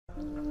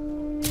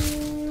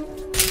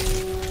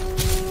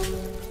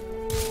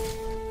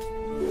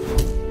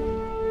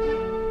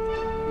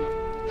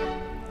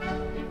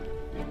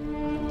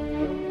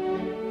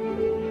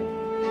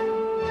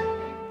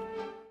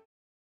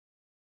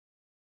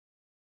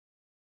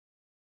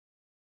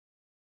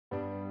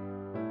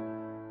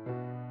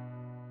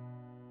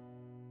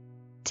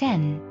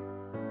10.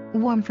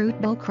 Warm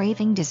fruit bowl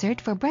craving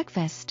dessert for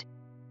breakfast.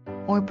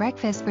 Or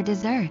breakfast for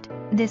dessert,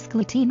 this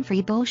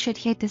gluten-free bowl should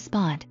hit the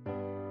spot.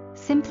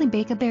 Simply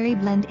bake a berry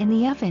blend in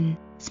the oven,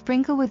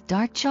 sprinkle with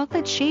dark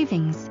chocolate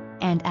shavings,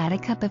 and add a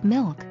cup of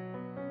milk.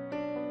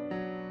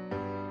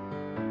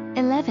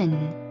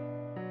 11.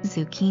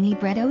 Zucchini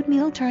bread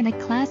oatmeal. Turn a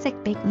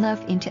classic baked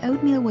loaf into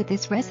oatmeal with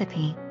this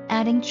recipe.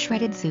 Adding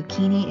shredded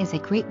zucchini is a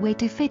great way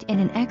to fit in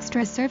an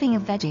extra serving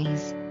of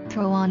veggies.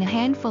 Throw on a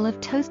handful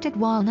of toasted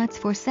walnuts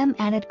for some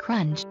added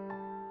crunch.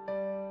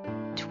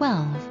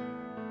 12.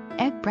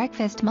 Egg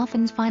breakfast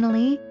muffins.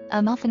 Finally,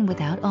 a muffin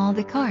without all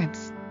the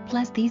carbs.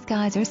 Plus these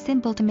guys are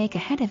simple to make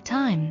ahead of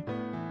time.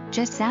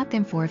 Just zap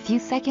them for a few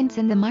seconds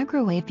in the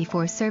microwave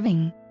before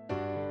serving.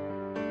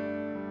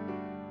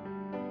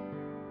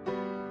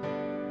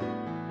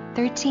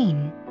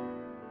 13.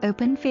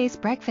 Open-face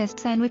breakfast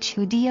sandwich.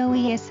 Who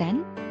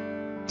doesn't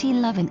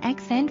love an egg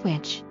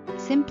sandwich?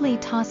 Simply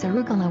toss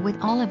arugula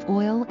with olive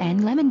oil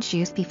and lemon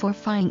juice before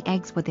frying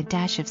eggs with a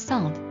dash of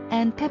salt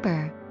and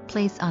pepper.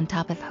 Place on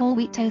top of whole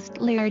wheat toast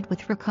layered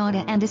with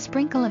ricotta and a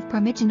sprinkle of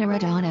Parmigiano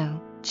Reggiano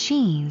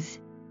cheese.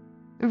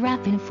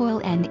 Wrap in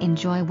foil and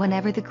enjoy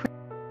whenever the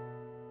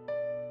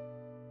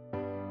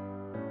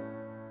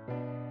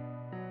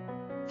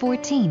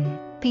 14.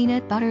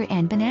 Peanut butter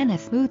and banana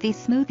smoothie.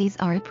 Smoothies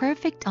are a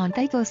perfect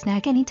on-the-go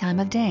snack any time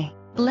of day.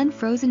 Blend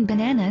frozen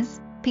bananas,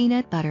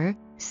 peanut butter,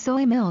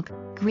 soy milk,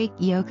 Greek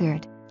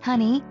yogurt,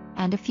 honey,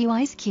 and a few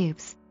ice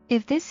cubes.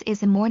 If this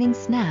is a morning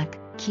snack,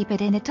 keep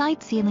it in a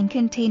tight sealing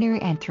container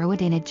and throw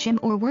it in a gym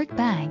or work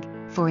bag.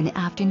 For an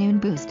afternoon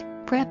boost,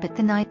 prep it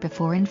the night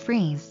before and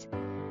freeze.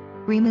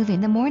 Remove in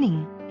the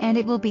morning, and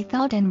it will be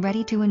thawed and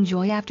ready to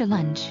enjoy after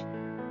lunch.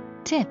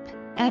 Tip: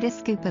 add a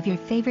scoop of your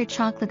favorite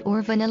chocolate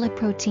or vanilla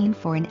protein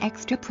for an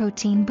extra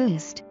protein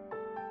boost.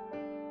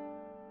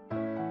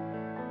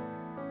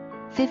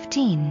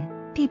 15.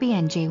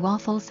 PB&J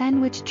waffle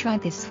sandwich. Try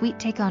this sweet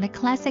take on a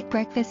classic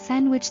breakfast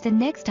sandwich the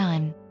next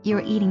time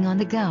you're eating on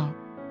the go.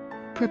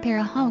 Prepare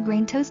a whole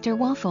grain toaster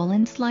waffle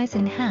and slice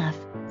in half.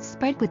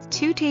 Spread with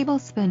 2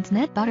 tablespoons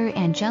nut butter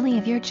and jelly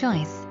of your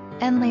choice,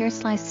 and layer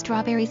sliced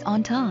strawberries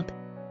on top.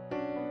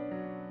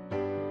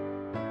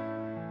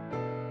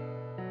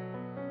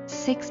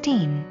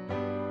 16.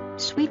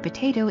 Sweet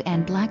potato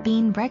and black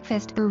bean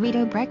breakfast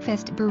burrito.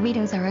 Breakfast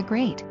burritos are a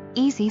great,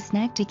 easy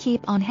snack to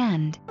keep on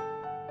hand.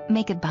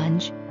 Make a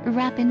bunch,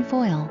 wrap in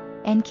foil,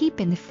 and keep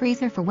in the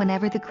freezer for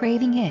whenever the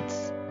craving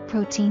hits.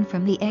 Protein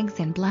from the eggs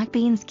and black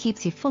beans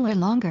keeps you fuller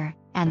longer,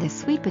 and the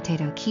sweet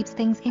potato keeps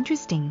things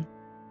interesting.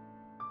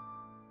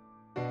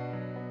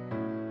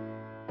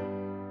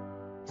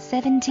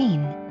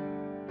 17.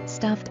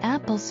 Stuffed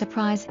apple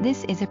surprise.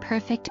 This is a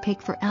perfect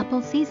pick for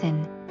apple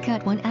season.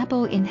 Cut 1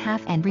 apple in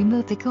half and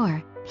remove the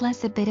core,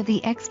 plus a bit of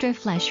the extra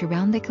flesh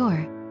around the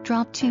core.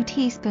 Drop 2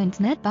 teaspoons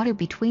nut butter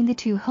between the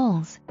 2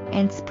 holes,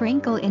 and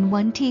sprinkle in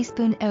 1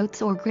 teaspoon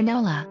oats or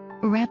granola.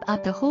 Wrap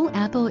up the whole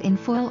apple in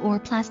foil or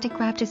plastic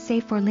wrap to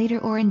save for later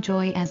or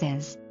enjoy as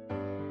is.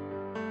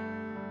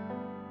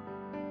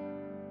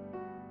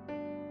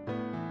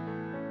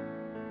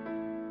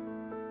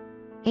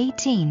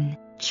 18.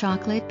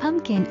 Chocolate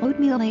pumpkin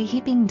oatmeal. A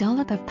heaping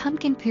dollop of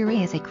pumpkin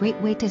puree is a great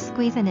way to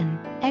squeeze in an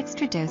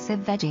extra dose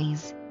of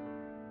veggies.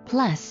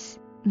 Plus,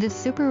 the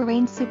Super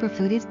Rain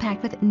superfood is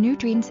packed with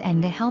nutrients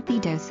and a healthy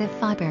dose of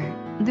fiber.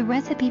 The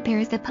recipe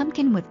pairs the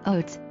pumpkin with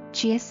oats,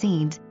 chia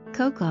seeds,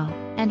 cocoa,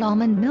 and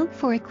almond milk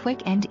for a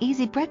quick and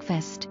easy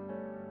breakfast.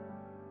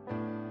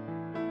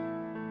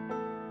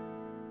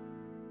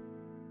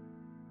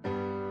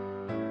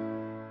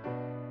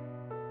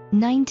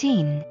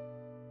 19.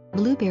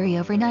 Blueberry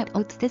overnight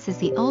oats. This is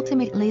the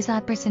ultimate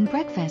lazy person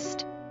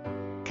breakfast.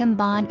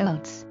 Combine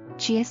oats,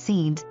 chia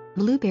seeds,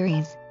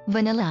 blueberries,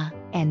 vanilla,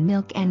 and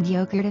milk and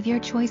yogurt of your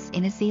choice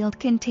in a sealed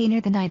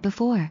container the night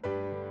before.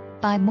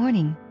 By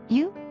morning,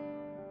 you'll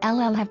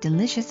have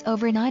delicious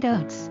overnight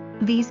oats.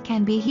 These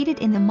can be heated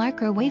in the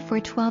microwave for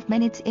 12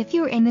 minutes if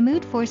you're in the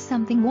mood for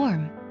something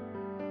warm.